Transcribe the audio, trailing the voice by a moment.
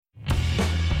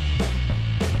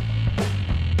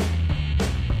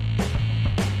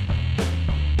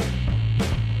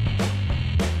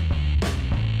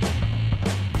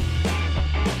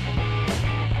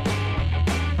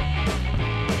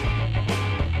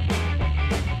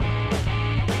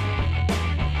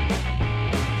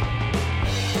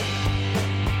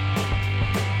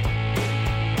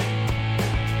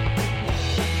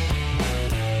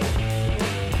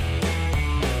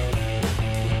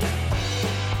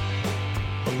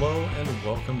and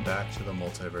welcome back to the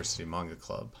Multiversity Manga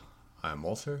Club. I am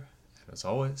Walter, and as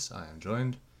always, I am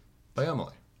joined by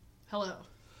Emily. Hello.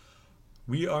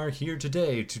 We are here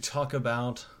today to talk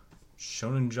about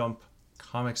Shonen Jump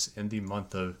comics in the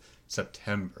month of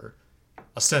September.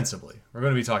 Ostensibly, we're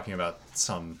going to be talking about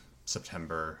some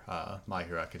September My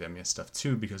Hero Academia stuff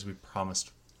too, because we promised...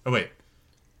 Oh, wait.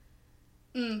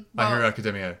 My Hero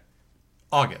Academia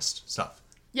August stuff.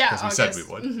 Yeah, because we said we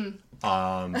would.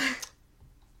 Mm-hmm.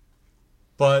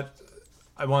 But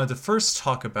I wanted to first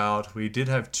talk about, we did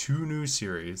have 2 new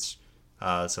series,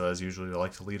 so as usual, I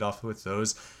like to lead off with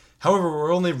those. However,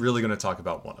 we're only really going to talk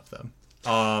about one of them.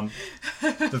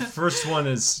 The first one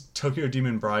is Tokyo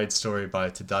Demon Bride story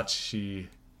by Tadaichi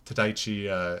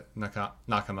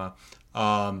Nakama.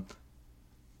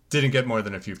 Didn't get more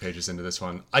than a few pages into this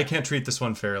one. I can't treat this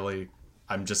one fairly.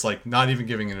 I'm just like not even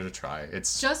giving it a try.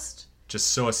 It's just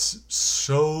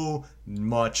so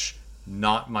much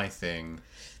not my thing.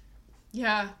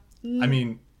 Yeah. I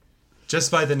mean,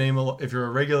 just by the name, if you're a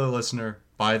regular listener,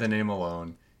 by the name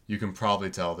alone, you can probably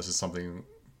tell this is something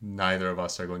neither of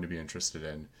us are going to be interested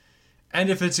in. And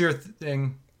if it's your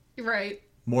thing, right,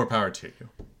 more power to you.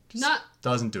 Just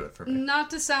doesn't do it for me. Not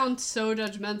to sound so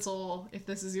judgmental if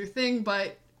this is your thing,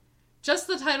 but just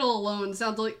the title alone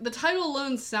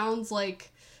sounds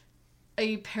like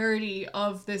a parody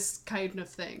of this kind of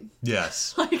thing.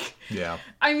 Yes. Yeah.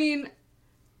 I mean,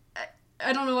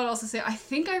 I don't know what else to say. I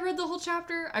think I read the whole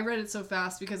chapter. I read it so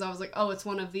fast because I was like, oh, it's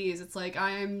one of these. It's like,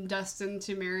 I am destined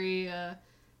to marry a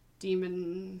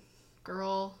demon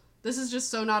girl. This is just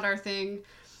so not our thing.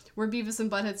 We're Beavis and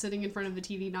Butthead sitting in front of the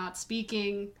TV not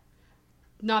speaking.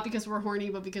 Not because we're horny,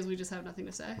 but because we just have nothing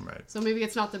to say. Right. So maybe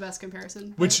it's not the best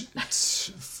comparison. Which,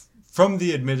 from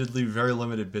the admittedly very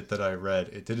limited bit that I read,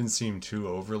 it didn't seem too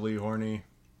overly horny.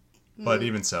 But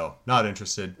even so, not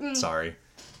interested. Sorry.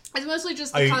 It's mostly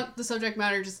just the subject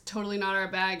matter, just totally not our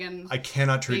bag, and I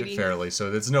cannot treat it fairly, so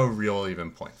there's no real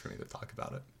even point for me to talk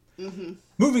about it. Mm-hmm.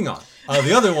 Moving on.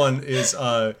 The other one is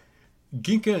Ginka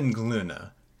Glüna.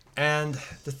 And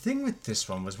the thing with this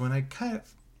one was when I kind of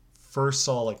first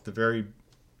saw like the very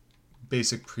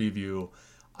basic preview,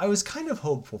 I was kind of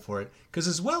hopeful for it. Because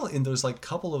as well, in those like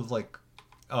couple of like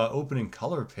opening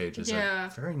color pages are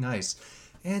very nice.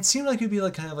 And it seemed like it'd be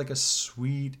like kind of like a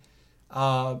sweet...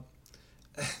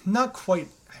 not quite,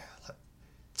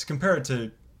 to compare it to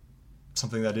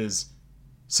something that is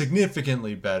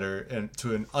significantly better and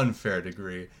to an unfair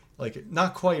degree, like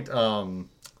not quite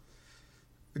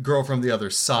Girl from the Other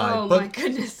Side. Oh, my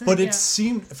goodness. But it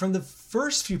seemed, from the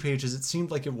first few pages, it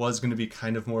seemed like it was going to be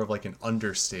kind of more of like an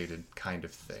understated kind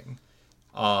of thing.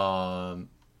 Yeah,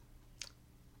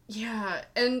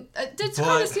 and it did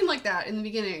kind of seem like that in the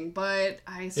beginning, but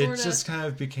it just kind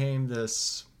of became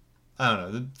this... I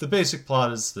don't know. The basic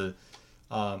plot is I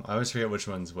always forget which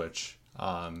one's which.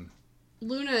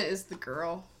 Luna is the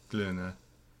girl. Glüna.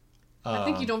 I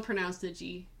think you don't pronounce the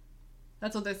G.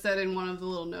 That's what they said in one of the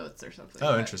little notes or something.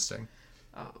 Oh, interesting.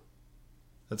 Oh.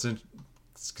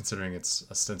 Considering it's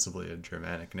ostensibly a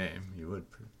Germanic name, you would...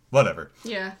 Whatever.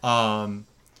 Yeah.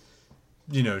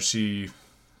 You know, I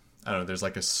don't know, there's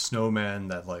like a snowman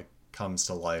that like comes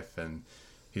to life, and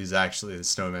he's actually... The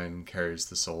snowman carries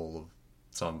the soul of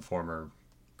some former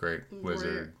great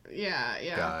wizard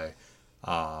guy.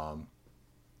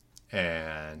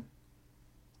 And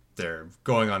they're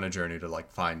going on a journey to like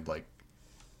find like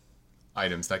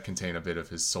items that contain a bit of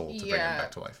his soul to bring him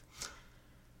back to life.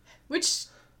 Which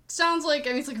sounds like,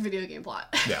 it's like a video game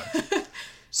plot. Yeah.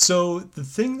 So the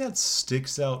thing that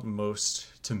sticks out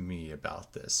most to me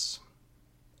about this,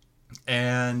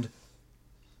 and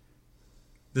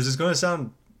this is going to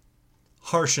sound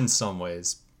harsh in some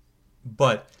ways,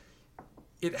 but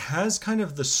it has kind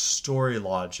of the story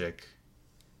logic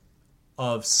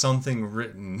of something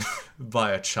written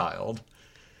by a child.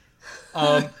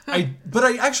 But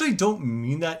I actually don't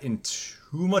mean that in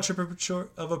too much of a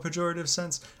pejorative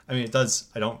sense. I mean, it does.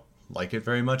 I don't like it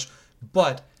very much,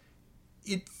 but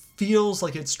it feels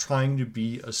like it's trying to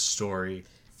be a story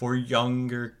for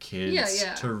younger kids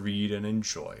to read and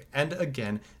enjoy. And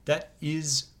again, that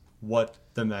is what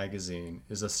the magazine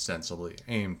is ostensibly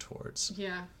aimed towards.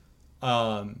 Yeah.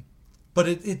 But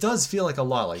it does feel like a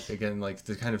lot, like, again, like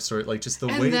the kind of story, like just the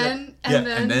and way then, that...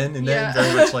 And then,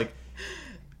 very much like...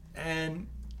 And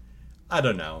I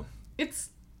don't know. It's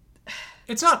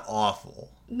not awful.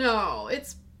 No,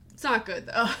 it's not good,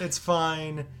 though. It's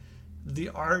fine. The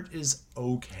art is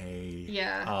okay.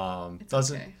 Yeah,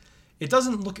 it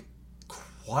doesn't look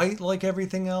quite like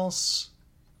everything else.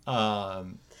 But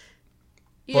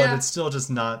it's still just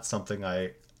not something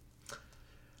I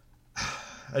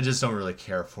just don't really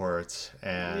care for it.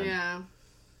 And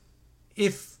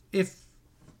if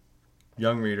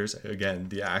young readers, again,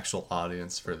 the actual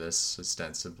audience for this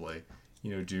ostensibly,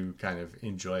 do kind of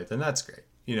enjoy it, then that's great.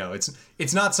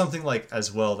 It's not something like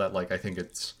as well that like I think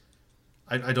it's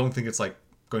I don't think it's like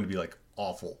going to be like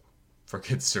awful for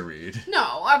kids to read.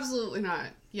 No, absolutely not.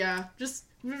 Yeah, just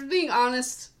being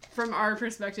honest from our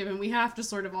perspective, and we have to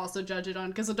sort of also judge it on,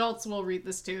 because adults will read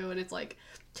this too, and it's like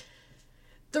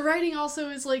the writing also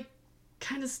is like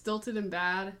kind of stilted and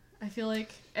bad, I feel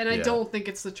like, and I don't think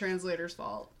it's the translator's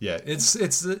fault. Yeah, it's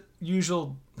the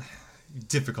usual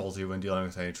difficulty when dealing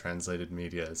with any translated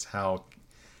media is how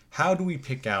do we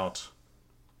pick out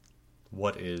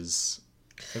what is,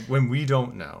 when we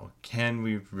don't know, can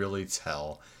we really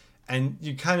tell? And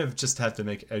you kind of just have to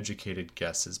make educated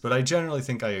guesses. But I generally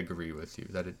think I agree with you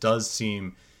that it does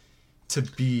seem to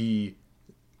be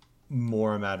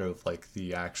more a matter of like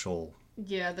the actual...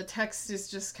 Yeah, the text is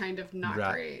just kind of not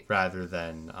great. Rather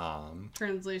than...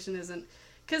 Translation isn't...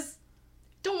 Because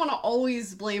don't want to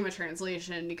always blame a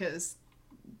translation, because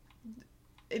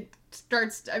it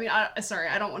starts... I mean, I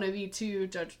don't want to be too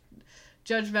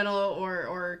judgmental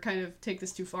or kind of take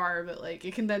this too far, but like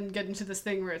it can then get into this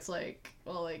thing where it's like,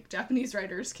 well, like Japanese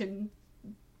writers can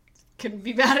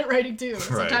be bad at writing too. Right.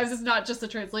 Sometimes it's not just a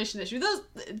translation issue. Those,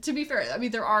 to be fair, I mean,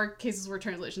 there are cases where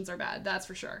translations are bad, that's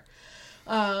for sure.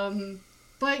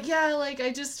 But yeah, like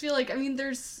I just feel like, I mean, there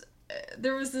was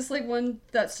this like one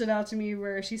that stood out to me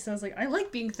where she says like, I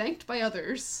like being thanked by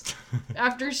others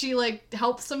after she like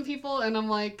helps some people, and I'm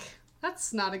like,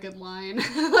 that's not a good line.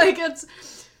 Like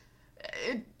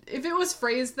if it was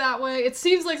phrased that way, it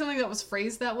seems like something that was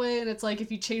phrased that way, and it's like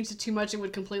if you changed it too much, it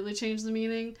would completely change the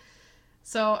meaning.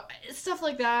 So it's stuff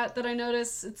like that I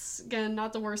notice. It's, again,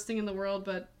 not the worst thing in the world,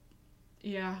 but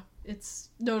yeah, it's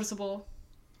noticeable.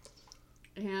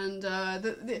 And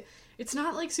it's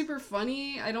not like super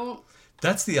funny.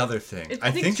 That's the other thing.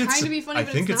 I think it's trying to be funny, I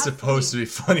think it's supposed to be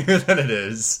funnier than it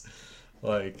is.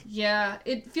 Like, yeah,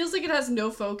 it feels like it has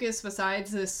no focus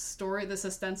besides this story, this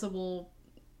ostensible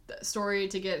story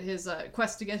to get his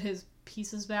quest to get his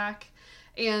pieces back.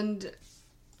 And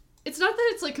it's not that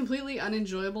it's like completely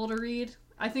unenjoyable to read.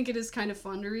 I think it is kind of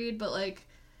fun to read, but like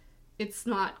it's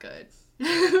not good.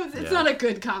 It's not a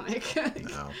good comic.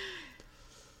 No.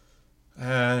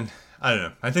 And I don't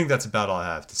know. I think that's about all I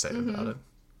have to say about it.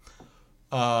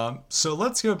 So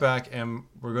let's go back, and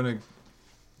we're going to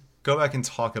go back and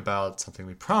talk about something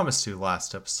we promised to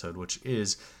last episode, which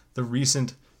is the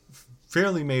recent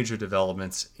fairly major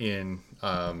developments in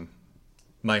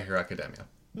My Hero Academia.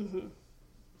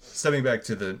 Stepping back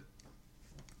to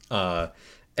the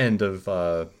end of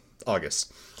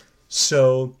August.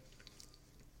 So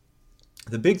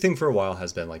the big thing for a while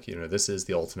has been like, this is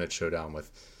the ultimate showdown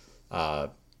with All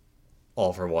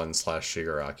for One /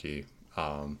 Shigaraki.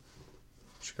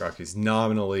 Shigaraki's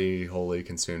nominally wholly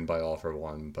consumed by All for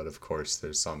One, but of course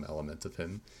there's some element of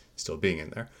him still being in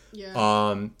there.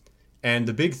 Yeah. And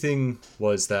the big thing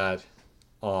was that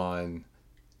on,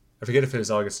 I forget if it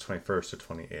was August 21st or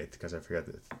 28th, because I forget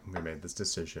that we made this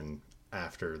decision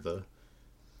after the,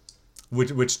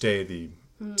 which day the,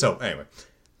 so anyway,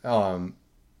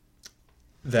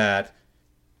 that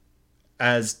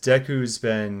as Deku's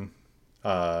been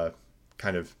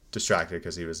kind of distracted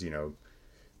because he was,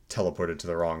 teleported to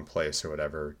the wrong place or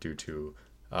whatever due to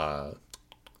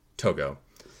Togo,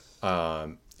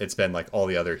 it's been like all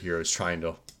the other heroes trying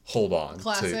to hold on.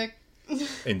 Classic.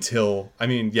 Until, I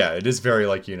mean, yeah, it is very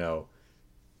like,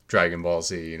 Dragon Ball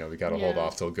Z, we gotta hold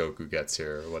off till Goku gets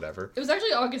here or whatever. It was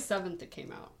actually August 7th it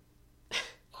came out.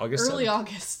 Early 7th?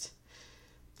 August.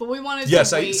 But we wanted to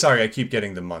wait. Sorry, I keep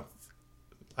getting the month.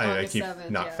 I keep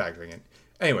 7th, not factoring in.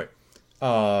 Anyway,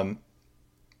 while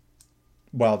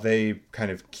they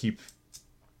kind of keep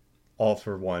All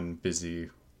for One busy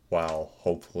while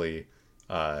hopefully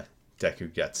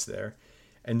Deku gets there.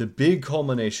 And the big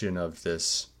culmination of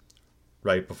this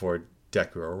right before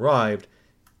Deku arrived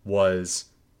was,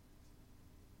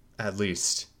 at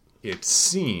least it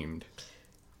seemed,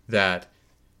 that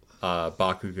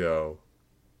Bakugo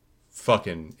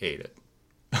fucking ate it.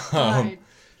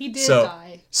 He did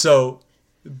die. So,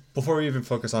 before we even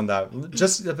focus on that,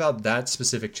 just about that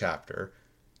specific chapter,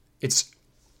 it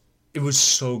was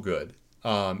so good.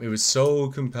 It was so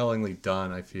compellingly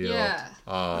done, I feel. Yeah.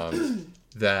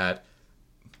 That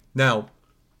now,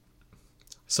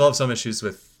 still have some issues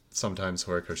with sometimes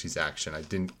Horikoshi's action. I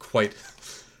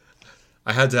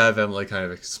had to have Emily kind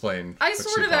of explain. I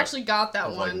sort of actually got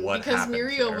that one, like, because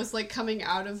Mirio was like coming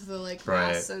out of the like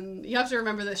grass, and you have to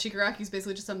remember that Shigaraki's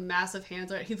basically just a massive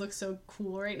hands. Right? He looks so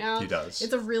cool right now. He does.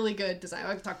 It's a really good design.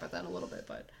 I can talk about that in a little bit,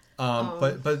 but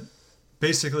but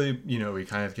basically, we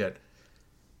kind of get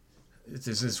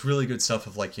there's this really good stuff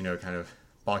of like, kind of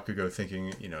Bakugo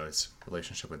thinking, his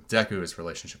relationship with Deku, his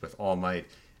relationship with All Might,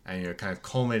 and, kind of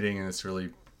culminating in this really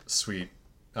sweet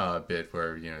bit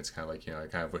where, it's kind of like, I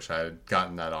kind of wish I had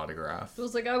gotten that autograph. It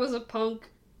was like I was a punk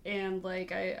and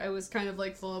like I was kind of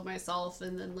like full of myself,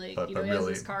 and then like, but he really, has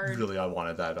his card. Really, I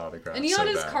wanted that autograph. And he had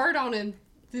his card on him.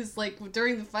 This like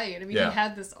during the fight. I mean, yeah. He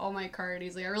had this All Might card.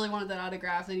 He's like, I really wanted that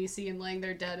autograph. And you see him laying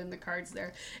there dead, and the card's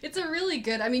there. It's a really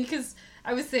good. I mean, because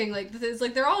I was saying like it's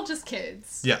like they're all just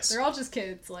kids. Yes, they're all just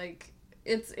kids. Like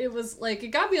it was like it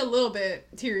got me a little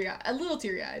teary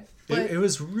eyed. But it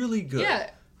was really good. Yeah.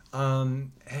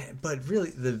 But really,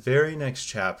 the very next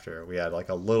chapter, we had like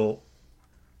a little,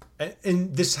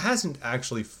 and this hasn't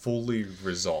actually fully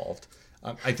resolved.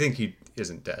 I think he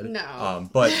isn't dead. No.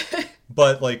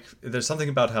 But like, there's something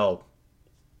about how,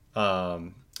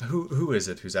 who is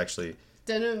it who's actually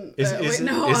Denim. Is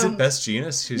it Best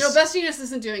Genius? No, Best Genius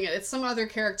isn't doing it. It's some other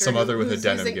character. Some other with a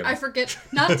denim using, gimmick. I forget.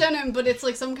 Not denim, but it's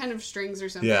like some kind of strings or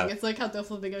something. Yeah. It's like how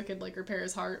Doflamingo could like repair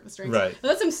his heart with strings. Right. But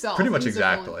that's himself. Pretty much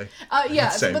exactly. Yeah,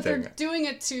 Same but thing. they're doing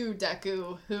it to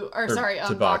Deku, to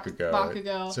Bakugo.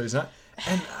 Bakugo. So he's not.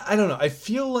 And I don't know. I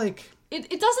feel like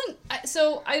it doesn't.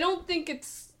 So I don't think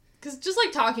it's because just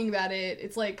like talking about it,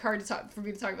 it's like hard to talk for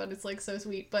me to talk about. It's like so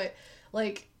sweet, but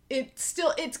like. It's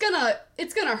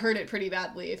gonna hurt it pretty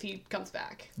badly if he comes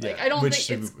back. Like I don't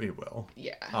think it will.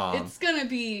 Yeah, it's gonna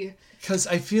be because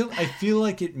I feel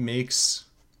like it makes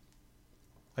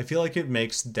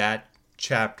that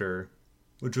chapter,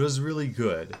 which was really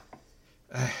good.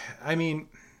 I mean,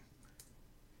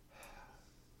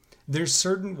 there's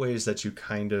certain ways that you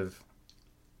kind of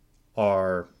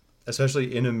are,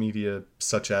 especially in a media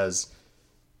such as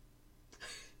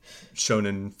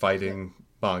shonen fighting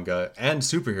manga and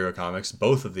superhero comics.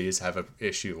 Both of these have an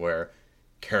issue where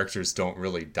characters don't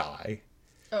really die.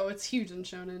 Oh, it's huge in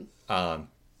shonen.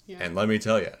 Yeah. And let me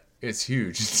tell you, it's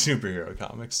huge in superhero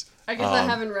comics. I guess I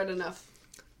haven't read enough.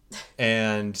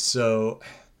 And so,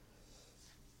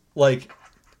 like,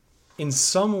 in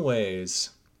some ways,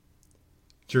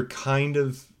 you're kind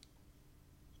of...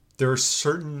 There are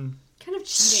certain kind of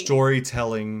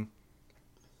storytelling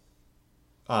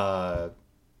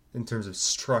in terms of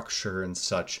structure and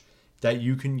such that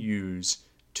you can use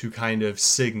to kind of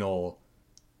signal,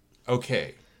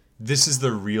 okay, this is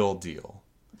the real deal.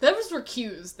 Those were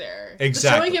cues there.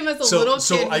 Exactly. Showing him as a little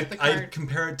kid with the card. I'd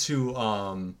compare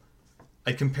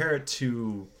it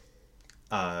to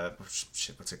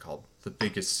what's it called? The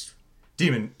biggest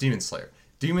Demon Slayer.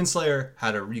 Demon Slayer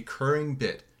had a recurring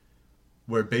bit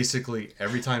where basically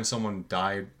every time someone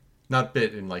died, not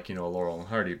bit in like, a Laurel and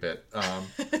Hardy bit.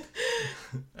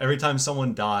 Every time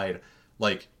someone died,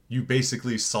 like you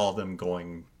basically saw them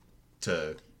going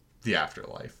to the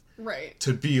afterlife. Right.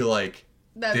 To be like,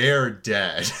 they're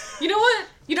dead. You know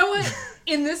what?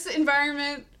 In this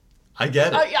environment, I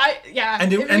get it. Yeah.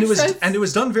 And it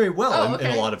was done very well okay.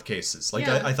 in a lot of cases. Like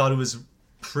I thought it was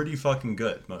pretty fucking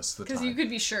good most of the time. Because you could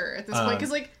be sure at this point.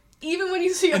 Because like even when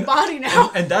you see a body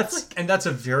now, and that's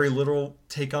a very literal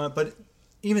take on it. But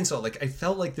even so, like I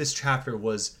felt like this chapter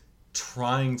was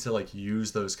trying to like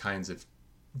use those kinds of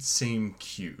same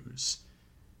cues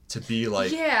to be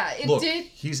like, yeah, it look, did.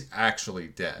 He's actually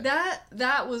dead.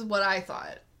 That was what I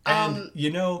thought. And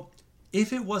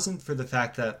if it wasn't for the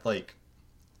fact that like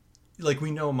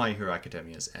we know My Hero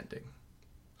Academia is ending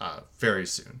very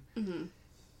soon. Mm-hmm.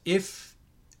 If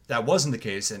that wasn't the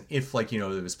case, and if like it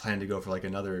was planned to go for like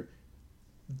another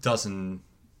dozen,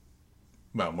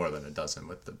 well, more than a dozen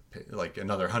with the like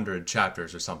another 100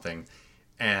 chapters or something,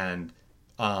 and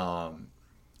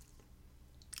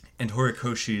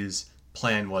Horikoshi's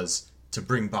plan was to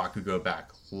bring Bakugo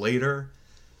back later,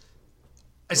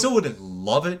 I still wouldn't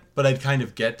love it, but I'd kind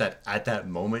of get that at that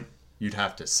moment you'd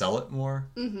have to sell it more.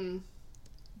 Mm-hmm.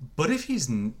 But if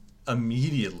he's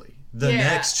immediately the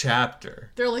next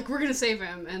chapter, they're like, we're gonna save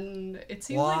him, and it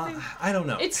seems like I don't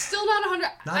know. It's still not 100.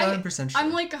 Not 100% sure.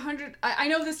 I'm like 100. I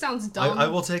know this sounds dumb. I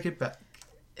will take it back.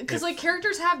 Because like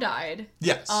characters have died.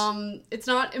 Yes. It's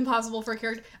not impossible for a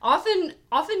character. Often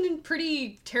in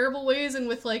pretty terrible ways and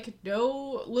with like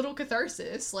no little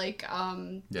catharsis. Like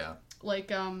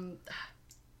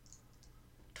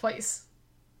Twice.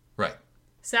 Right.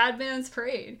 Sad Man's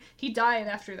Parade. He died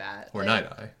after that. Or like,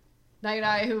 Night Eye. Night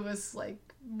Eye, who was like,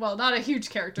 well, not a huge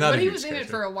character, but he was in it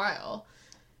for a while.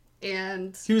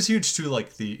 And he was huge to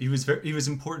like he was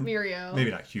important. Mirio.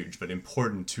 Maybe not huge, but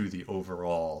important to the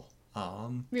overall.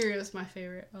 Mirio's my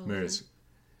favorite. Mirio's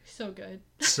so good.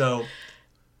 So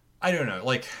I don't know.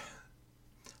 Like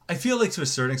I feel like to a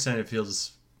certain extent it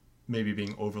feels maybe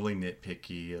being overly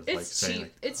nitpicky of it's like saying cheap.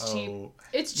 like, it's cheap.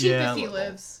 It's cheap if he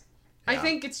lives. Yeah. I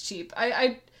think it's cheap.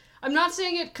 I I'm not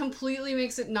saying it completely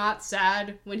makes it not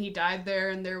sad when he died there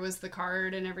and there was the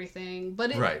card and everything,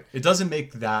 but it doesn't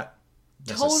make that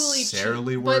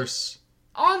necessarily worse.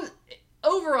 But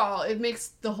overall, it makes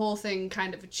the whole thing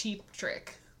kind of a cheap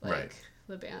trick, like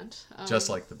the band, just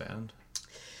like the band.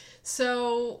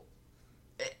 So,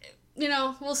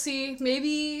 we'll see.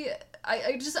 Maybe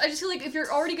I just feel like if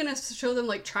you're already gonna show them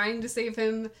like trying to save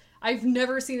him, I've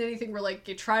never seen anything where like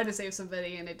you try to save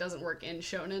somebody and it doesn't work in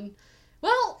shonen.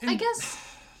 Well, I guess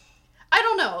I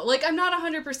don't know. Like I'm not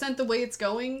 100% the way it's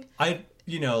going.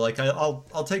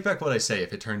 I'll take back what I say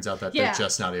if it turns out that they're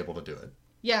just not able to do it.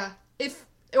 Yeah.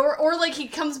 Or like he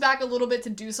comes back a little bit to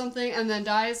do something and then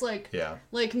dies. Like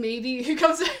maybe he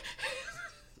comes.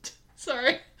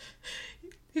 Sorry.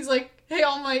 He's like, "Hey,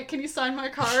 All Might, can you sign my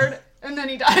card?" And then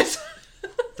he dies.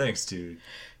 Thanks, dude.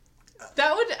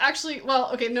 That would actually,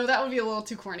 that would be a little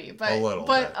too corny, but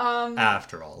bit.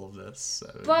 After all of this,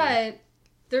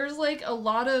 there's like a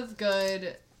lot of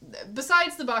good.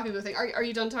 Besides the Bakugo thing, are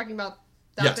you done talking about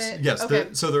that bit? Yes. Okay.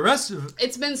 So the rest of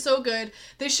it's been so good.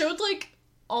 They showed like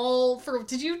do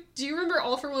you remember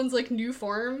All For One's like new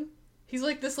form? He's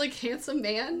like this like handsome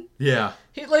man. Yeah.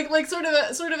 He like sort of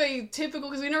a typical,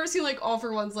 because we've never seen like All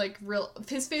For One's like real.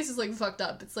 His face is like fucked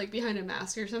up. It's like behind a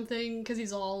mask or something because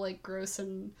he's all like gross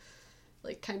and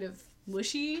like kind of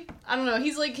mushy. I don't know.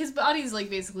 He's like his body's like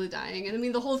basically dying, and I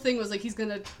mean the whole thing was like he's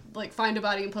gonna like find a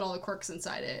body and put all the quirks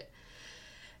inside it.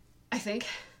 I think.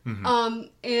 Mm-hmm.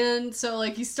 And so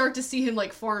like you start to see him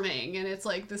like forming, and it's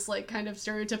like this like kind of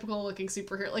stereotypical looking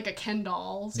superhero, like a Ken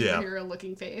doll superhero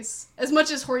looking face. As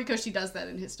much as Horikoshi does that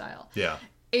in his style. Yeah.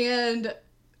 And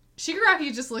Shigaraki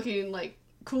is just looking like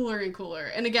cooler and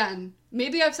cooler. And again,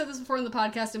 maybe I've said this before in the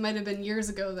podcast. It might have been years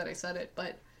ago that I said it,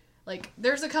 but like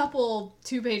there's a couple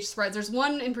 2-page spreads. There's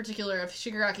one in particular of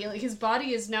Shigaraki. Like his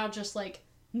body is now just like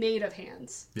made of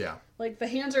hands. Yeah. Like the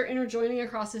hands are interlocking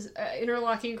across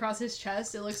his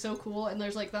chest. It looks so cool. And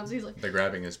there's like thumbs. He's like they're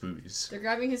grabbing his boobies. They're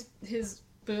grabbing his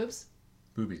boobs.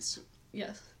 Boobies.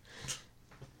 Yes.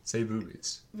 Say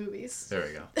boobies. Boobies. There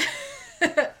we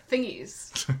go.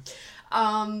 Thingies.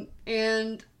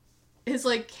 And his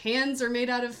like hands are made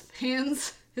out of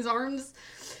hands. His arms.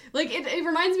 Like it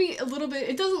reminds me a little bit.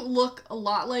 It doesn't look a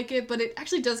lot like it, but it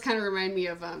actually does kind of remind me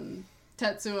of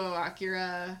Tetsuo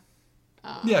Akira.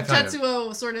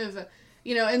 Tetsuo sort of,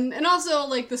 and also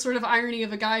like the sort of irony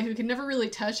of a guy who can never really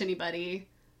touch anybody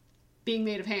being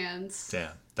made of hands. Damn,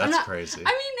 that's crazy.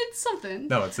 I mean, it's something.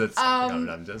 No, it's something.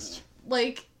 I'm just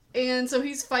like, and so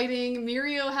he's fighting.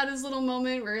 Mirio had his little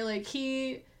moment where like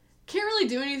he can't really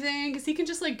do anything because he can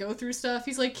just like go through stuff.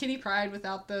 He's like Kitty Pryde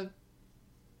without the.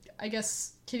 I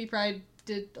guess Kitty Pryde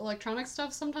did electronic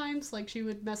stuff sometimes. Like she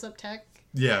would mess up tech.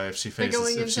 Yeah, if she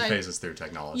phases through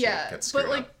technology, yeah, it gets screwed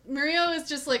but like up. Mirio is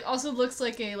just like also looks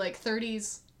like a like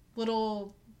 30s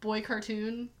little boy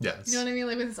cartoon. Yes. You know what I mean?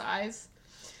 Like with his eyes.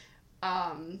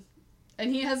 And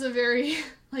he has a very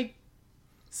like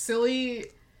silly.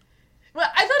 Well,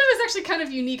 I thought it was actually kind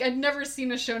of unique. I'd never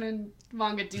seen a shonen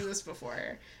manga do this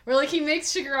before, where like he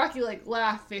makes Shigaraki like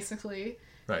laugh basically.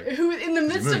 Right. Who in the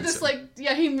midst of this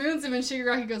he moons him and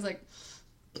Shigaraki goes like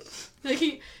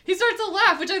he starts to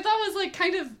laugh, which I thought was like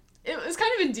it was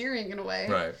kind of endearing in a way.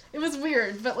 Right. It was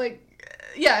weird, but like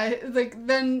like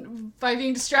then by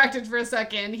being distracted for a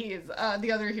second, he's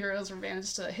the other heroes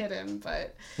managed to hit him,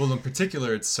 but well, in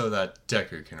particular, it's so that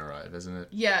Deku can arrive, isn't it?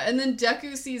 Yeah, and then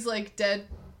Deku sees like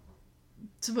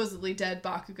supposedly dead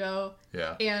Bakugo.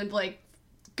 Yeah. And like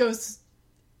goes.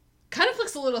 Kind of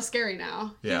looks a little scary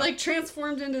now. Yeah. He like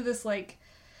transformed into this like.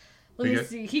 Let me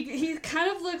see. He kind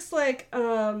of looks like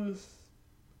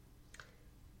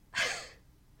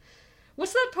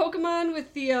what's that Pokemon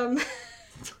with the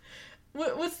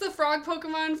what's the frog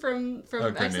Pokemon from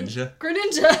Greninja?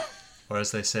 Greninja. Or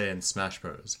as they say in Smash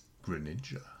Bros,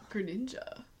 Greninja.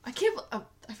 Greninja.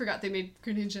 I forgot they made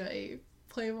Greninja a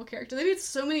playable character. They made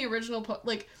so many original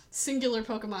singular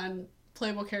Pokemon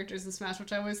playable characters in Smash,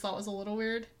 which I always thought was a little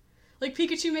weird. Like,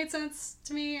 Pikachu made sense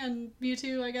to me, and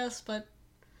Mewtwo, I guess, but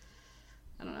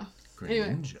I don't know. Greninja.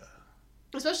 Anyway,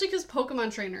 especially because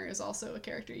Pokemon Trainer is also a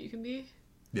character you can be.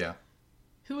 Yeah.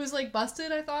 Who was, like,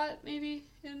 busted, I thought, maybe?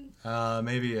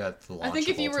 Maybe at the launch I think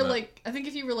if you Ultimate.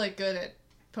 were good at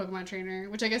Pokemon Trainer,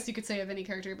 which I guess you could say of any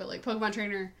character, but, like, Pokemon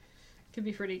Trainer could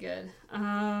be pretty good.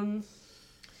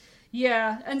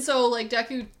 Yeah, and so, like,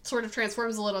 Deku sort of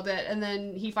transforms a little bit, and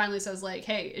then he finally says, like,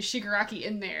 hey, is Shigaraki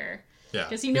in there? Yeah.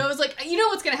 Because he knows, like,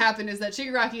 what's going to happen is that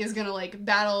Shigaraki is going to, like,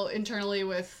 battle internally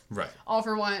with All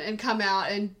For One and come out,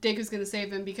 and Deku's going to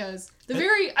save him because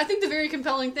I think the very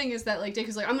compelling thing is that, like,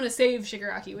 Deku's like, I'm going to save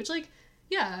Shigaraki, which, like,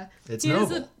 yeah. It's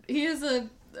noble. He is a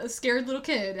a scared little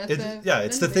kid at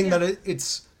it's the thing that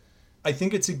it's. I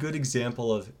think it's a good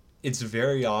example of it's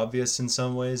very obvious in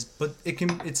some ways, but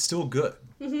it's still good.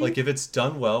 Mm-hmm. Like if it's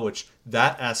done well, which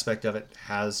that aspect of it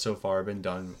has so far been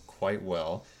done quite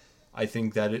well. I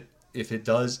think that if it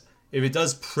does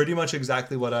pretty much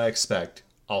exactly what I expect,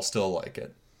 I'll still like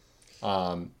it.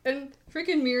 And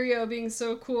freaking Mirio being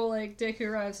so cool, like Deku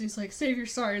arrives, he's like, "Save your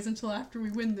stars until after we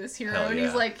win this, hero." And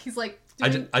he's like,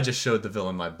 I just showed the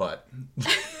villain my butt,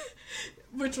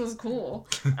 which was cool.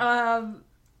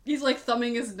 He's like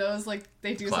thumbing his nose like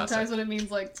they do Classic. sometimes when it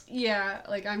means like, yeah,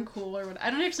 like I'm cool or what.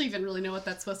 I don't actually even really know what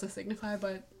that's supposed to signify,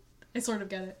 but I sort of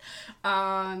get it.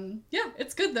 Yeah,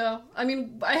 it's good though. I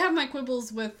mean, I have my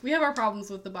quibbles we have our problems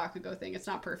with the Bakugo thing. It's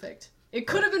not perfect. It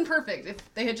could have been perfect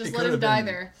if they had just let him die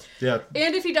there. Yeah.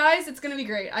 And if he dies, it's going to be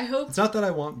great. I hope. It's not that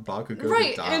I want Bakugo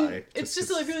to die. And it's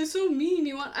just like, he's so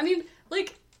mean. I mean,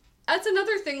 like, that's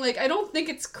another thing. Like, I don't think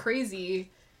it's crazy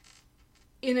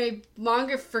in a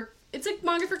manga it's like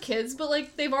manga for kids, but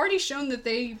like, they've already shown that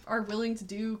they are willing to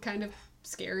do kind of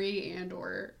scary and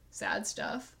or sad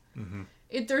stuff. Mm-hmm.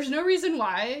 There's no reason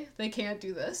why they can't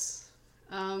do this.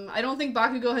 I don't think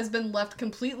Bakugo has been left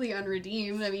completely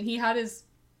unredeemed. I mean, he had his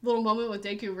little moment with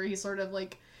Deku where he sort of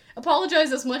like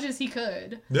apologized as much as he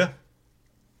could. Yeah.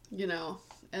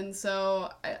 And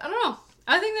so I don't know.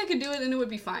 I think they could do it and it would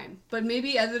be fine. But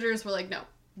maybe editors were like, no,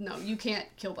 you can't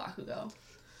kill Bakugo.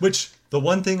 Which the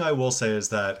one thing I will say is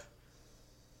that,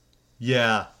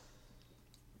 yeah,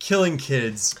 killing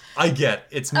kids, I get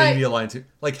it's maybe a line to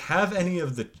like have any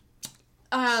of the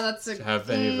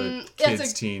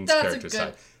kids, teens characters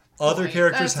side. Other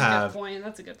characters have.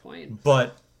 That's a good point.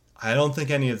 But I don't think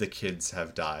any of the kids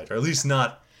have died, or at least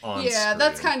not on screen. Yeah,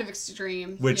 that's kind of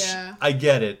extreme. Which, I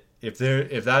get it. If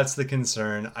that's the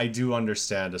concern, I do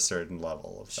understand a certain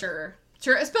level of that.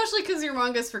 Sure. Especially because your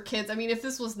manga's for kids. I mean, if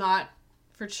this was not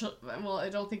for children, well, I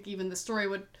don't think even the story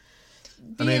would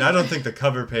be... I don't think the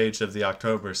cover page of the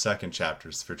October 2nd chapter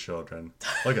is for children.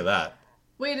 Look at that.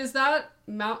 Wait, is that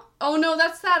Oh, no,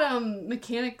 that's that,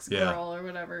 mechanics girl or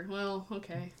whatever. Well,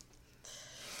 okay.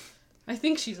 I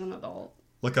think she's an adult.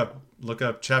 Look up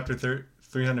chapter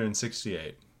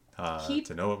 368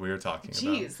 to know what we were talking about.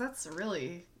 Jeez, that's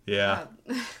really... Yeah,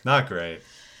 not great.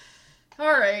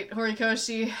 All right,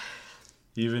 Horikoshi.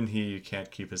 Even he can't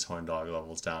keep his horn dog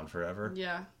levels down forever.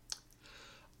 Yeah.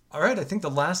 All right, I think the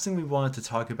last thing we wanted to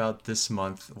talk about this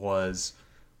month was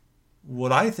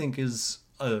what I think is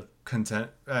a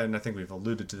and I think we've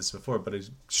alluded to this before, but a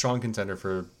strong contender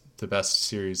for the best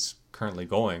series currently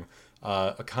going.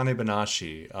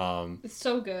 Akane-Banashi. It's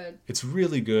so good. It's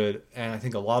really good, and I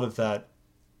think a lot of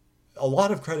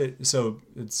credit. So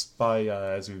it's by,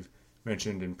 as we've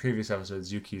mentioned in previous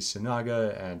episodes, Yuki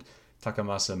Tsunaga and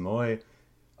Takamasa Moe.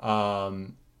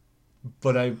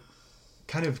 But I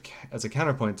kind of, as a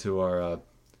counterpoint to our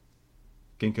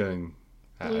Ginka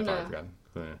Glüna.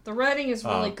 The writing is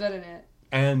really good in it.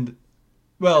 And,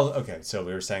 well, okay, so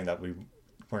we were saying that we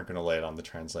weren't going to lay it on the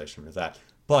translation for that.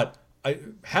 But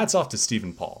hats off to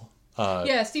Stephen Paul.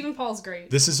 Yeah, Stephen Paul's great.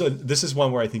 This is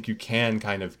one where I think you can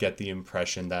kind of get the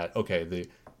impression that, okay,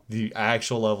 the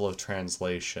actual level of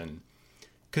translation,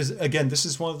 because again, this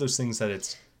is one of those things that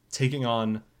it's taking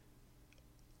on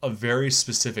a very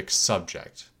specific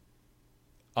subject,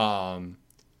 something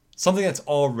that's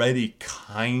already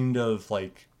kind of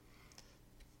like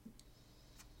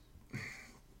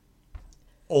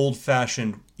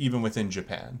old-fashioned even within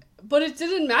Japan. But it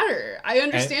didn't matter. I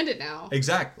understand it now.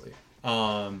 Exactly.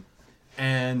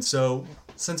 And so,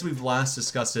 since we've last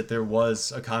discussed it,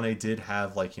 Akane did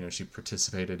have, she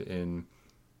participated in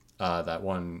that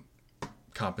one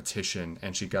competition,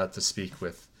 and she got to speak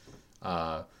with,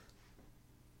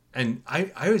 and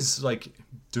I was,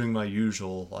 doing my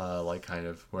usual, kind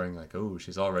of wearing, oh,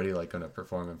 she's already, going to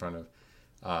perform in front of, him.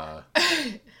 I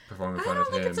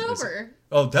don't think it's over.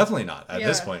 Oh, definitely not. At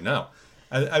this point, no.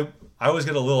 I always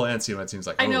get a little antsy when it seems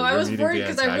like, I know, I was worried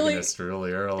because I really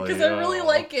early. Because I really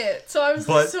like it. So I was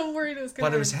so worried it was going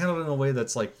to... But it was handled in a way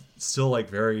that's still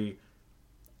very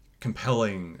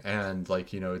compelling, and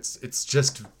it's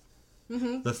just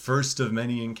the first of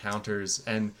many encounters,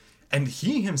 and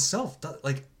he himself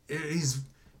he's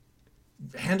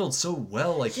handled so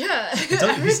well. He's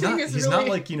not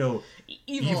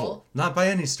evil, not by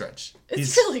any stretch.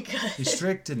 He's really good. He's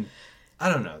strict, and I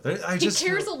don't know. He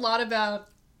cares a lot about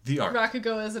the art.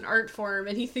 Rakugo as an art form,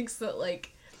 and he thinks that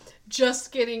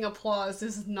just getting applause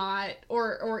is not,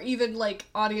 or even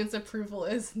audience approval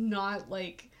is not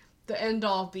the end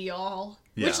all be all.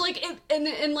 Yeah. Which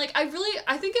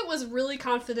I think it was a really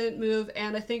confident move,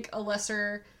 and I think a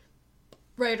lesser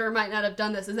writer might not have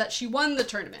done this. Is that she won the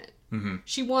tournament, Mm-hmm.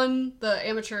 She won the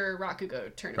amateur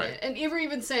Rakugo tournament. Right. And they were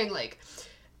even saying, like,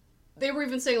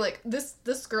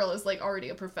 this girl is, like, already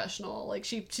a professional. Like,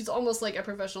 she's almost, like, at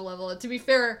professional level. And to be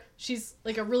fair, she's,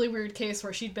 like, a really weird case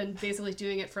where she'd been basically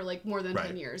doing it for, like, more than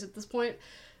 10 years at this point.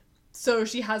 So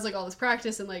she has, like, all this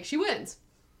practice and, like, she wins.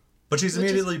 But she's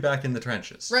immediately back in the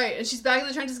trenches. Right, and she's back in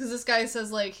the trenches because this guy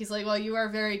says, like, he's like, well, you are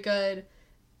very good.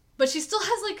 But she still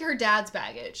has, like, her dad's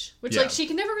baggage, which, like, she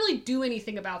can never really do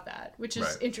anything about that, which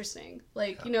is interesting.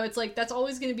 Like, you know, it's like, that's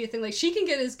always going to be a thing. Like, she can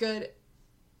get as good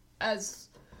as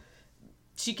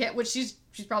she can, which she's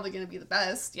probably going to be the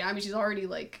best. Yeah, I mean, she's already,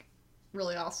 like,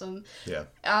 really awesome. Yeah.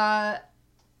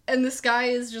 And this guy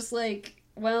is just like,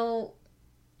 well,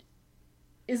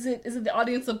 is it the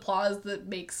audience applause that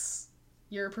makes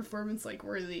your performance, like,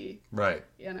 worthy? Right.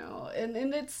 You know,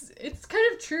 and it's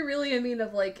kind of true, really. I mean,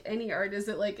 of, like, any art, is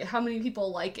it, like, how many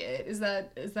people like it? Is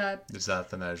that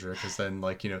the measure? Because then,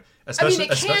 like, you know, I mean,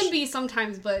 it can be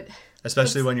sometimes, but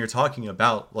especially when you're talking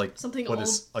about, like, something what old,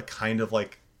 is a kind of,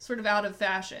 like, sort of out of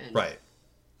fashion. Right.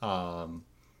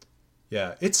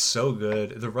 Yeah, it's so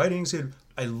good. The writing's good.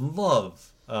 I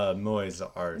love Moe's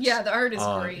art. Yeah, the art is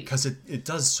great. Because it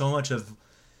does so much of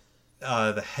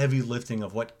the heavy lifting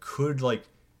of what could, like,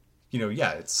 you know,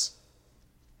 yeah, it's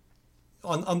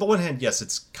on the one hand, yes,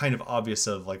 it's kind of obvious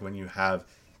of, like, when you have,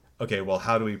 okay, well,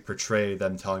 how do we portray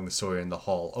them telling the story in the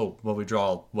hall? Oh, well, we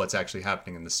draw what's actually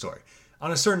happening in the story.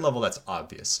 On a certain level, that's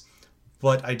obvious.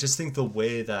 But I just think the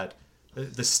way that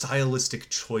the stylistic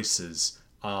choices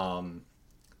that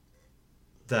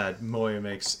Moe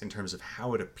makes in terms of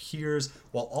how it appears,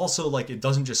 while also, like, it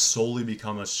doesn't just solely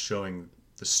become us showing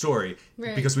the story,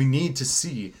 because we need to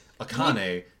see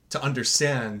Akane to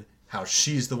understand how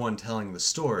she's the one telling the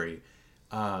story.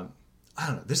 I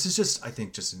don't know. This is just, I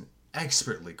think, just an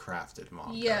expertly crafted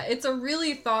manga. Yeah, it's a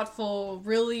really thoughtful,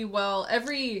 really well.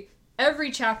 Every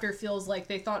chapter feels like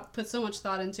they put so much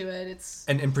thought into it.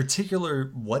 And in particular,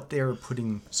 what they're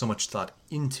putting so much thought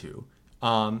into.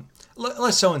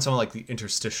 Less so in some of, like, the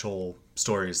interstitial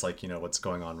stories, like, you know, what's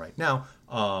going on right now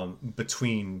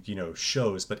between, you know,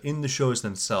 shows. But in the shows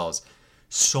themselves,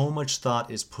 so much thought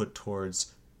is put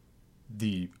towards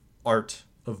the art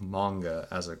of manga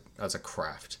as a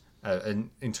craft, and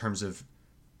in terms of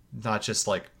not just,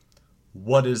 like,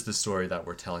 what is the story that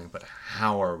we're telling, but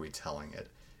how are we telling it.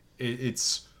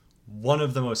 It's one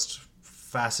of the most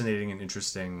fascinating and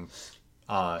interesting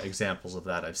examples of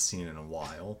that I've seen in a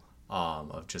while.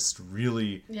 Of just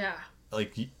really,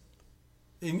 like,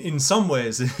 in some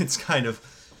ways, it's kind of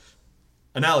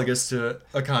analogous to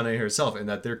Akane herself in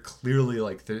that they're clearly,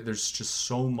 like, there's just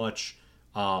so much,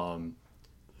 and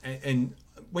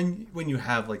when you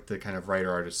have, like, the kind of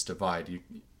writer-artist divide,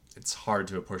 it's hard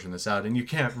to apportion this out, and you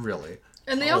can't really.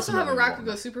 And they also have a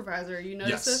Rakugo supervisor. You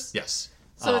notice this? Yes.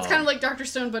 So it's kind of like Dr.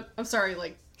 Stone, but I'm sorry,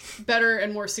 like, better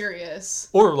and more serious.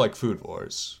 Or like Food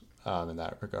Wars, in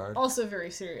that regard. Also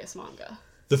very serious manga.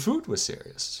 The food was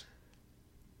serious.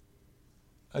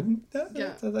 I thought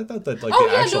that,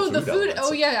 like, the food.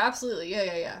 Oh yeah, absolutely,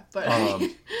 yeah. But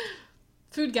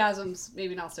foodgasms,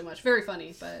 maybe not so much. Very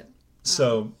funny, but.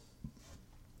 So,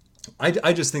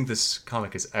 I just think this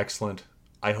comic is excellent.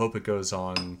 I hope it goes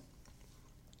on.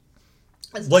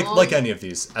 Like any of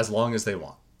these, as long as they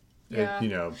want. Yeah. You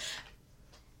know,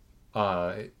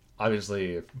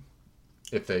 obviously,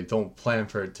 if they don't plan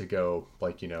for it to go,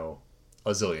 like, you know,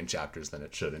 a zillion chapters, then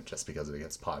it shouldn't, just because it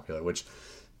gets popular. Which,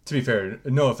 to be fair,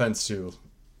 no offense to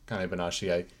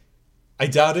Akane-Banashi, I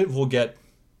doubt it will get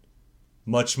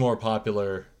much more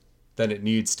popular than it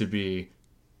needs to be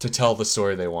to tell the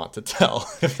story they want to tell,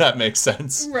 if that makes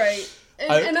sense. Right.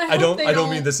 I don't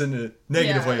mean this in a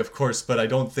negative way, of course, but I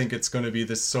don't think it's going to be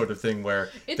this sort of thing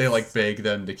where they, like, beg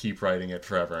them to keep writing it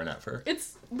forever and ever.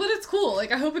 But it's cool.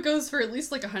 Like, I hope it goes for at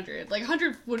least, like, 100. Like,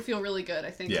 100 would feel really good, I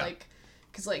think. Yeah. Like,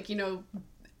 because, like, you know,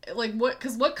 like,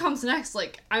 what comes next?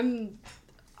 Like, I'm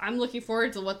looking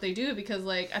forward to what they do, because,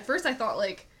 like, at first I thought,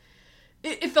 like,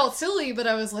 it felt silly, but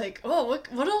I was like, oh,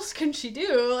 what else can she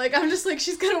do? Like, I'm just like,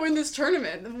 she's gonna win this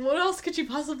tournament. What else could she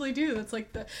possibly do? That's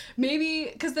like maybe,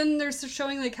 because then they're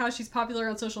showing, like, how she's popular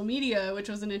on social media, which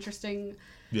was an interesting.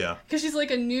 Yeah. Because she's, like,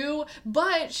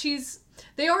 but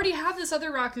they already have this other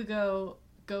Rakugo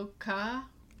Goka.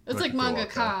 It's like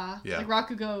mangaka, like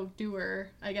Rakugo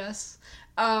doer, I guess.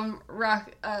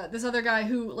 This other guy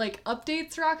who, like,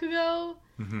 updates Rakugo.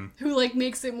 Mm-hmm. Who, like,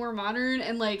 makes it more modern,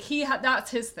 and, like, that's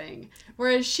his thing.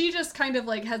 Whereas she just kind of,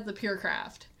 like, has the pure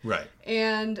craft. Right.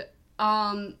 And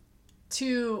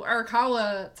to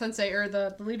Arakawa sensei, or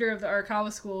the leader of the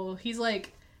Arakawa school, he's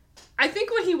like, I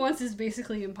think what he wants is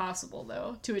basically impossible,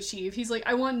 though, to achieve. He's like,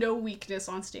 I want no weakness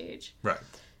on stage. Right.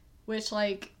 Which,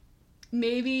 like,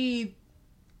 maybe,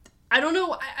 I don't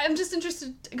know. I'm just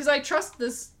interested because I trust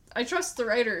the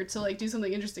writer to like do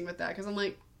something interesting with that, because I'm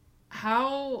like,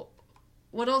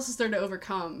 what else is there to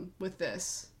overcome with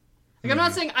this? Like, I'm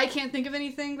not saying I can't think of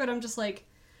anything, but I'm just like,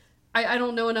 I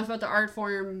don't know enough about the art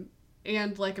form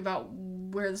and like about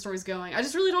where the story's going. I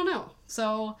just really don't know.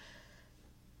 So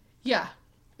yeah,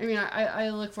 I mean, I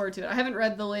look forward to it. I haven't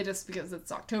read the latest because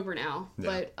it's October now,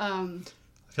 but I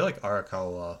feel like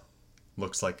Arakawa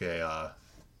looks like a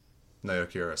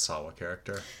Naoki Urasawa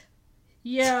character.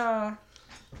 Yeah.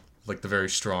 Like the very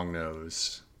strong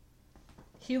nose.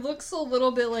 He looks a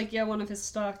little bit like, one of his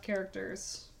stock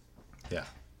characters. Yeah.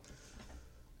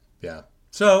 Yeah.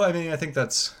 So, I mean, I think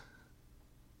that's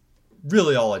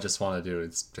really all I just want to do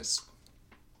is just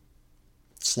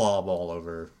slob all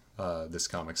over this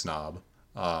comic snob.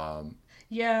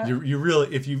 Yeah. You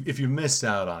really, if you missed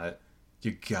out on it,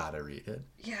 you gotta read it.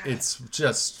 Yeah. It's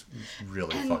just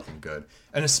really fucking good.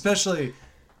 And especially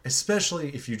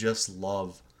if you just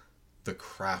love the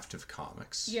craft of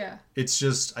comics. Yeah. It's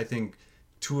just, I think,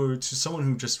 to someone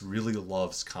who just really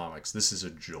loves comics, this is a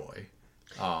joy.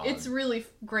 It's really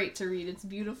great to read. It's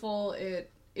beautiful.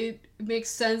 It makes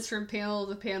sense from panel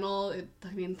to panel. It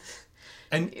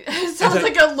sounds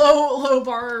like a low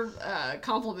bar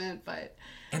compliment, but...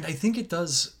 And I think it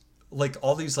does, like,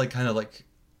 all these, like, kind of, like,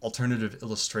 alternative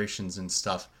illustrations and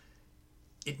stuff.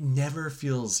 It never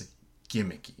feels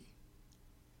gimmicky.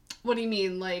 What do you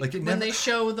mean? Like when they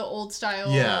show the old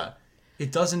style? Yeah.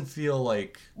 It doesn't feel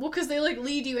like... Well, because they, like,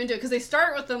 lead you into it. Because they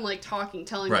start with them, like, telling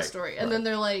the story. And then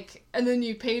they're, like... And then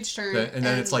you page turn. And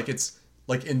then it's, like,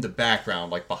 in the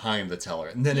background, like, behind the teller.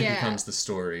 And then it becomes the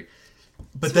story.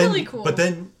 But it's then, really cool. But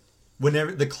then,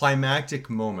 whenever... The climactic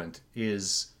moment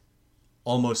is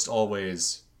almost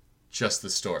always just the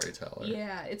storyteller.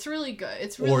 Yeah, it's really good.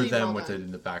 It's really or them well with done. it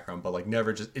in the background. But, like,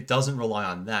 never just... It doesn't rely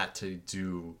on that to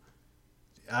do...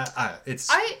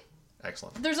 It's...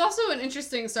 Excellent. There's also an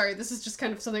interesting... Sorry, this is just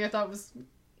kind of something I thought was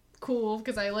cool,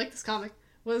 because I like this comic,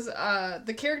 was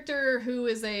the character who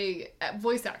is a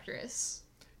voice actress.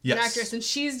 Yes. An actress, and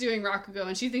she's doing Rakugo,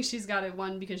 and she thinks she's got it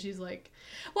won because she's like...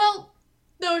 Well,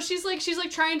 no, she's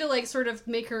trying to, like, sort of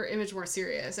make her image more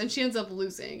serious, and she ends up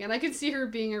losing. And I could see her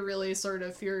being a really sort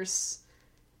of fierce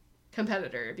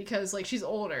competitor, because, like, she's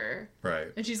older. Right.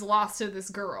 And she's lost to this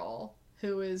girl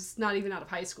who is not even out of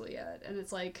high school yet. And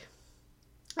it's like...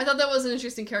 I thought that was an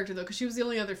interesting character, though, because she was the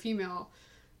only other female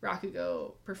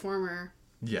Rakugo performer.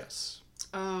 Yes.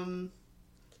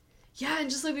 Yeah, and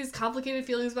just, like, these complicated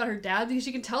feelings about her dad, because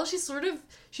you can tell she's sort of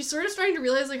starting to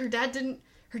realize, like, her dad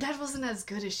wasn't as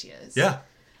good as she is. Yeah.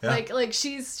 Like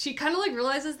she kind of, like,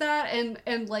 realizes that,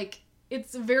 and like,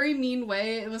 it's a very mean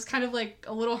way. It was kind of, like,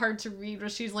 a little hard to read, where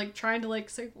she's, like, trying to, like,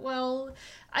 say, well,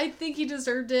 I think he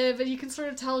deserved it, but you can sort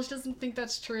of tell she doesn't think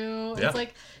that's true. Yeah. It's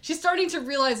like, she's starting to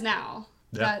realize now.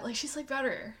 Yeah. That, like, she's, like,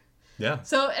 better. Yeah.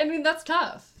 So, I mean, that's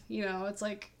tough. You know, it's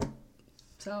like...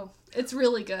 So, it's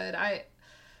really good.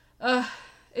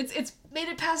 It's made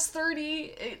it past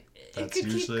 30. It could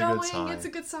keep going. It's a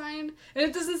good sign. And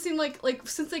it doesn't seem like,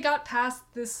 since they got past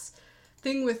this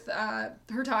thing with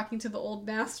her talking to the old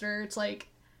master, it's like,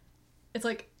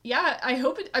 yeah, I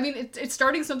hope it... I mean, it's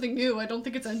starting something new. I don't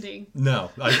think it's ending.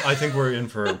 No. I think we're in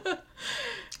for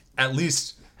at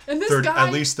least... And this guy,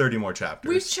 at least 30 more chapters.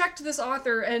 We've checked this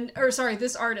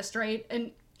this artist, right?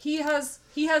 And he has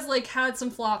like had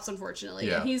some flops, unfortunately.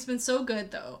 Yeah. And he's been so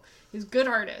good, though. He's a good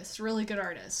artist, really good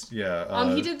artist.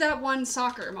 Yeah. He did that one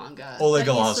soccer manga. Oleg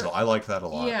Galazo. I liked that a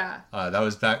lot. Yeah. That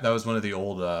was one of the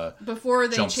old before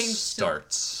they Jump changed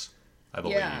starts, I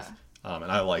believe. Yeah. And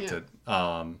I liked it.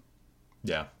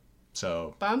 Yeah.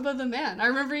 So Bamba the Man. I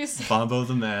remember you saying Bamba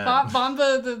the Man.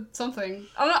 Bamba the something.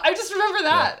 I don't know. I just remember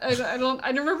that. Yeah. I don't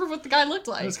remember what the guy looked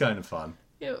like. It was kind of fun.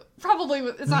 Yeah, probably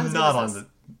it's not as not good on as the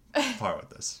par with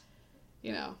this.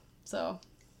 You know. So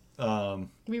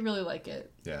we really like it.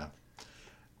 Yeah.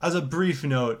 As a brief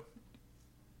note,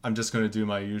 I'm just going to do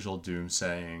my usual doom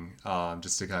saying,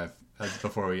 just to kind of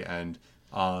before we end.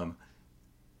 I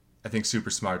think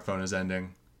Super Smartphone is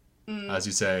ending. As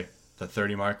you say, the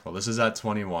 30 mark. Well, this is at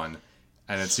 21,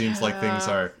 and it seems like things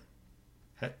are.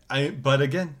 But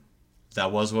again,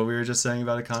 that was what we were just saying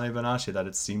about Akane-Banashi, that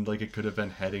it seemed like it could have been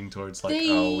heading towards like,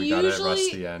 we gotta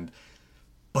rush the end.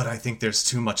 But I think there's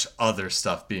too much other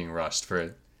stuff being rushed for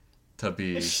it to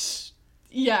be.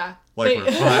 Yeah. Like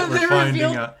we're finding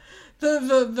out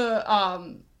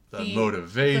the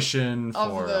motivation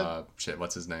for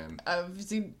what's his name?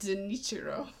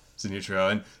 Zenichiro.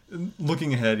 And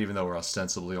looking ahead, even though we're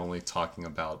ostensibly only talking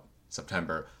about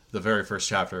September, the very first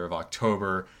chapter of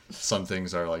October, some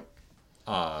things are like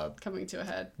coming to a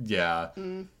head. Yeah.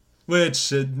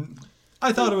 Which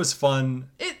I thought it was fun.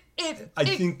 I it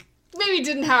think maybe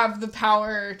didn't have the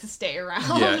power to stay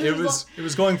around. Yeah, it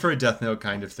was going for a Death Note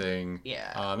kind of thing.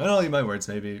 Yeah. And I'll eat my words.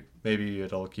 Maybe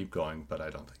it'll keep going, but I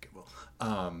don't think it will.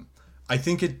 I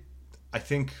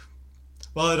think.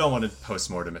 Well, I don't want to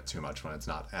postmortem it too much when it's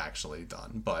not actually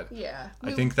done, but yeah,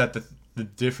 I think that the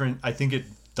different. I think it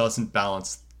doesn't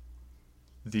balance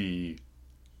the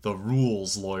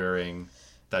rules lawyering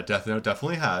that Death Note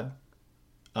definitely had.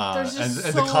 There's just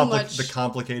and so much... the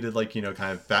complicated, like,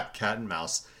 kind of cat and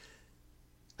mouse.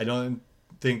 I don't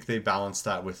think they balance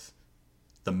that with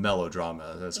the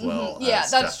melodrama as well. Mm-hmm. Yeah,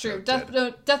 as that's true. Death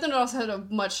Note also had a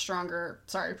much stronger,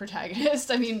 protagonist.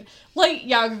 I mean, Light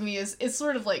Yagami is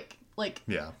sort of like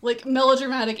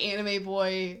melodramatic anime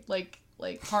boy, like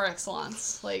par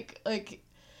excellence. Like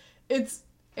it's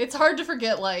hard to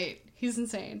forget Light. He's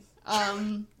insane.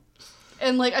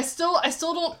 And like I still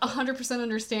don't 100%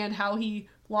 understand how he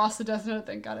lost the Death Note,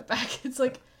 then got it back. It's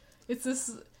like, it's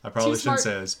this. I probably shouldn't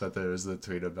say this, but there was the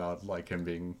tweet about like him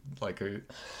being like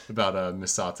about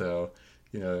Misato.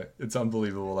 It's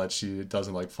unbelievable that she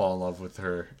doesn't like fall in love with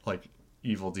her like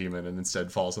evil demon and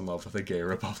instead falls in love with a gay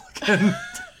Republican.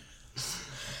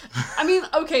 I mean,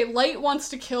 okay, Light wants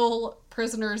to kill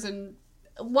prisoners and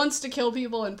wants to kill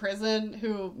people in prison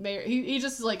who he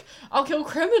just is like, I'll kill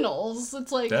criminals.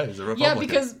 It's like, yeah, he's a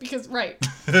Republican. Yeah, because right.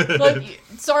 Like,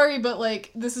 sorry, but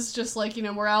like this is just like,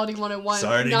 morality 101.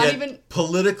 Sorry to get even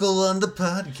political on the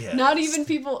podcast. Not even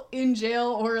people in jail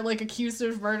or like accused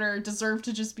of murder deserve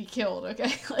to just be killed,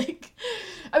 okay? Like,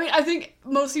 I mean, I think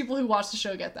most people who watch the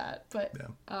show get that, but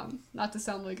not to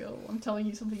sound like, oh, I'm telling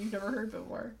you something you've never heard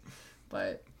before.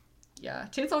 But yeah,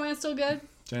 Chainsaw Man's still good.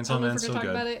 Chainsaw Man's still good.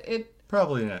 About it.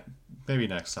 Probably maybe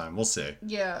next time. We'll see.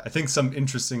 Yeah. I think some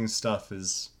interesting stuff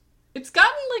is. It's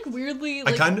gotten like weirdly.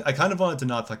 Like... I kind of wanted to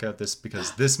not talk about this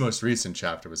because this most recent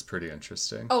chapter was pretty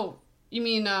interesting. Oh, you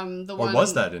mean the one? Or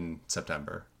was that in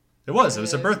September? It was. It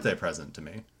was a birthday present to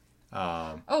me.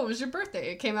 Oh, it was your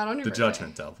birthday. It came out on your birthday. The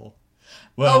Judgment Devil.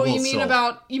 Well, you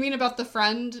mean about the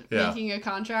friend making a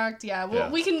contract? Yeah.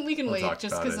 Well, we can wait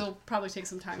just because it'll probably take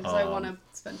some time because I want to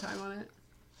spend time on it.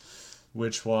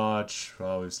 Which watch?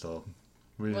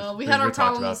 Well, we had our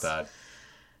talked problems. about that.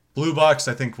 Blue Box,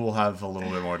 I think we'll have a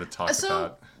little bit more to talk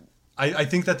about. I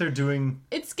think that they're doing.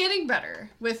 It's getting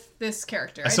better with this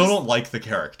character. I still don't like the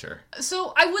character.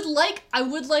 So I would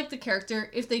like the character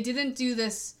if they didn't do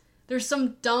this. There's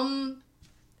some dumb,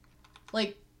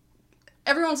 like,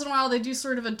 every once in a while they do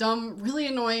sort of a dumb, really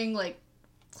annoying, like,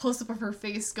 close up of her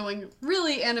face going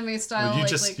really anime style. Well,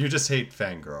 you just hate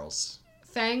fangirls.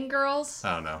 Fangirls?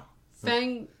 I don't know.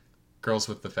 Girls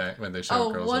with the fang when they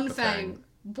show girls with the fang.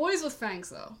 Boys with fangs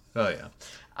though. Oh yeah.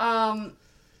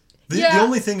 The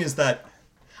only thing is that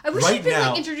I wish right he'd been now,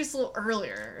 like introduced a little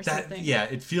earlier or something. Yeah,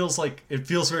 it feels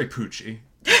very poochy.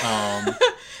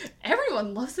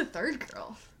 Everyone loves the third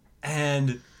girl.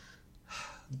 And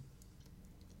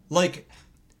like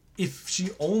if she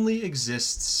only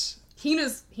exists,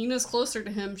 Hina's closer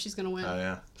to him, she's gonna win. Oh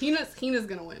yeah. Hina's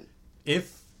gonna win.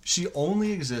 If she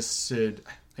only existed,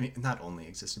 I mean, not only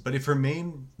existed, but if her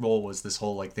main role was this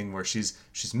whole like thing where she's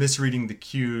misreading the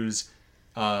cues,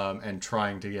 and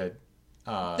trying to get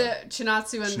the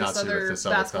Chinatsu and this other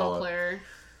basketball player.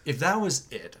 If that was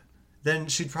it, then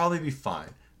she'd probably be fine.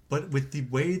 But with the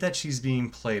way that she's being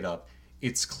played up,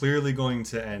 it's clearly going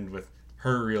to end with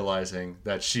her realizing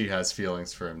that she has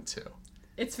feelings for him too.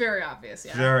 It's very obvious,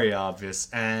 yeah. Very obvious,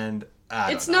 and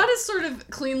it's not as sort of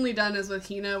cleanly done as with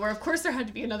Hina, where of course there had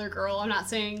to be another girl. I'm not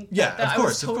saying that I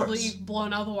was totally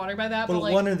blown out of the water by that, but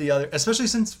like, one or the other, especially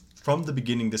since from the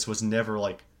beginning this was never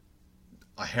like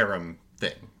a harem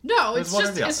thing. No, it's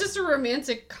just a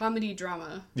romantic comedy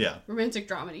drama. Yeah. Romantic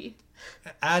dramedy.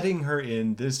 Adding her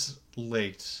in this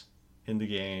late in the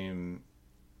game,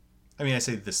 I mean, I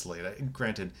say this late.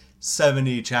 Granted,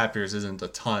 70 chapters isn't a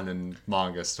ton in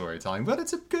manga storytelling, but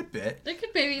it's a good bit.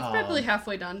 It's probably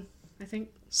halfway done, I think.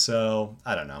 So,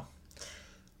 I don't know.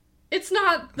 It's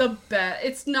not the best.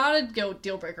 It's not a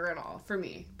deal breaker at all for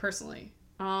me, personally.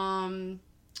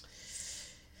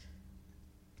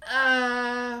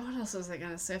 What else was I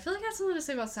gonna say? I feel like I had something to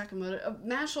say about Sakamoto.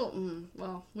 Mashal,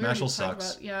 Mashal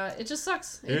sucks. It just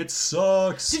sucks. It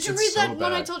sucks. Did you read that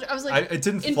one I told you? I was like, it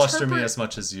didn't fluster me as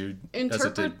much as it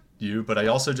did you, but I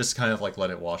also just kind of like let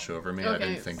it wash over me. Okay, I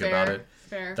didn't think about it.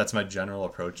 Fair. That's my general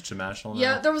approach to Mashal now.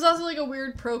 Yeah, there was also like a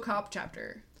weird pro-cop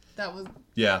chapter. That was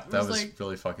like,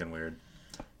 really fucking weird.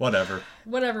 Whatever,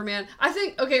 man. I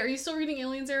think, okay, are you still reading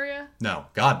Aliens Area? No.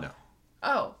 God, no.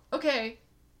 Oh, okay.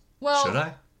 Well... Should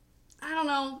I? I don't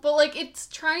know, but like it's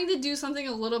trying to do something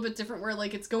a little bit different where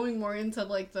like it's going more into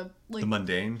like the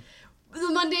mundane. the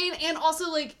mundane, and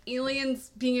also like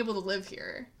aliens being able to live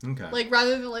here. Okay. Like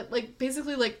rather than like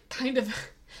basically like kind of,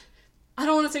 I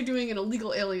don't want to say doing an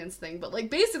illegal aliens thing, but like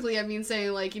basically I mean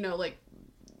saying like, you know, like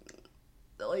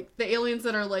the aliens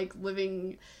that are like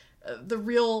living the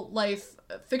real life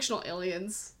fictional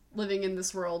aliens living in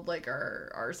this world like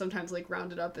are sometimes like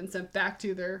rounded up and sent back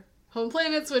to their home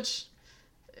planets, which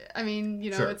I mean,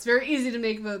 you know, Sure. It's very easy to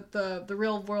make the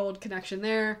real world connection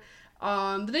there.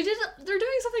 But they're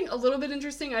doing something a little bit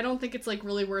interesting. I don't think it's like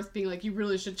really worth being like, you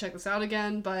really should check this out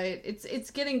again, but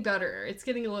it's getting better. It's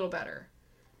getting a little better.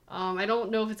 I don't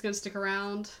know if it's going to stick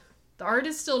around. The art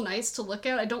is still nice to look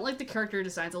at. I don't like the character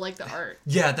designs. I like the art.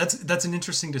 Yeah, that's an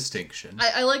interesting distinction.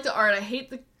 I like the art. I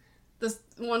hate this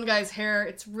one guy's hair.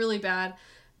 It's really bad.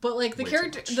 But like the Way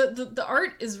character, too the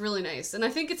art is really nice, and I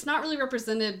think it's not really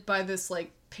represented by this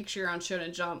like picture on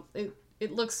Shonen Jump.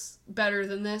 It looks better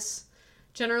than this.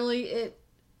 Generally,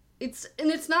 it's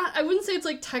not. I wouldn't say it's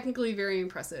like technically very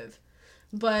impressive,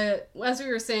 but as we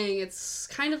were saying, it's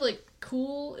kind of like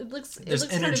cool. There's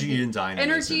energy kind of and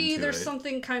dynamism. energy. To There's it.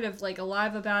 something kind of like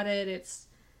alive about it.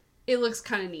 It looks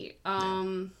kind of neat.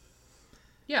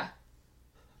 Yeah.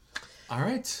 All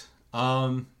right.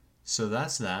 So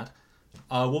that's that.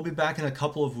 We'll be back in a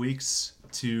couple of weeks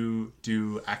to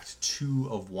do Act 2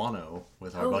 of Wano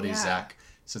with our buddy Zach,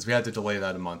 since we had to delay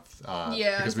that a month.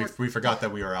 Because we forgot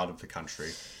that we were out of the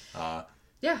country.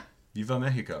 Yeah. Viva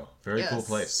Mexico. Very cool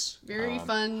place. Very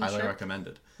fun. Highly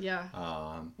recommended.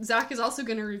 Yeah. Zach is also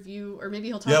going to review, or maybe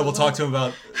he'll talk. Yeah, we'll talk to him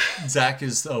about. Zach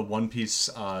is a One Piece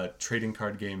trading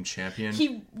card game champion.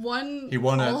 He won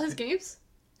all his games.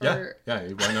 Yeah,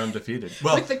 he went undefeated.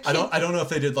 Well, I don't know if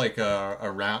they did like a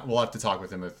round. We'll have to talk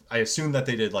with him. I assume that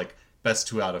they did like best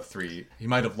 2 out of 3. He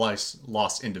might have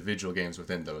lost individual games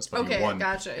within those, but he won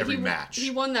every match. He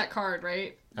won that card,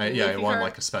 right? He won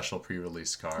like a special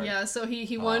pre-release card. Yeah, so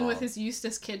he won with his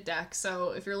Eustace Kid deck.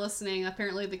 So if you're listening,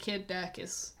 apparently the Kid deck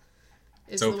is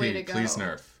the OP, way to go. please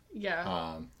nerf.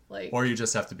 Yeah. Or you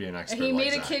just have to be an expert. He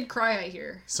made a kid cry, I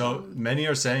hear. So many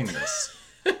are saying this.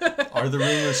 Are the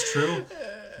rumors true?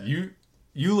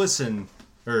 You listen,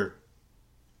 or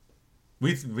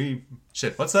we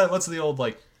shit. What's that? What's the old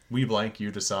like? We blank,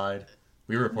 you decide.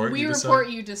 We report. You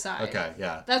decide. Okay,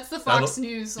 yeah. That's the Fox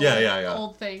News.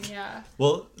 Old thing, yeah.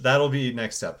 Well, that'll be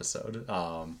next episode.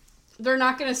 They're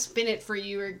not going to spin it for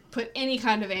you or put any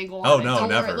kind of angle on it. Oh no,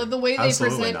 never. Like, the way they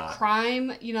Absolutely present not.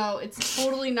 crime, you know, it's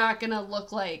totally not going to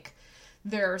look like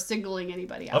they're singling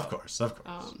anybody out. Of course.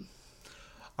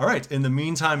 All right. In the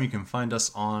meantime, you can find us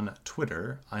on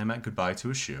Twitter. I am at Goodbye to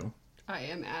a Shoe. I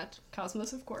am at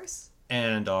Cosmos, of course.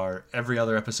 And our every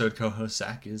other episode co-host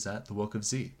Zach is at The Woke of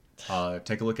Z.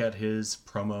 Take a look at his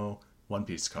promo One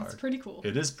Piece card. It's pretty cool.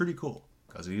 It is pretty cool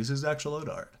because he uses actual old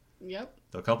art. Yep.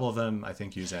 Though a couple of them, I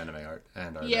think, use anime art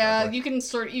and art. Yeah, you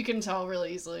can tell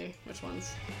really easily which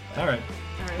ones. All right.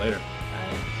 All right. Later.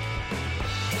 Bye.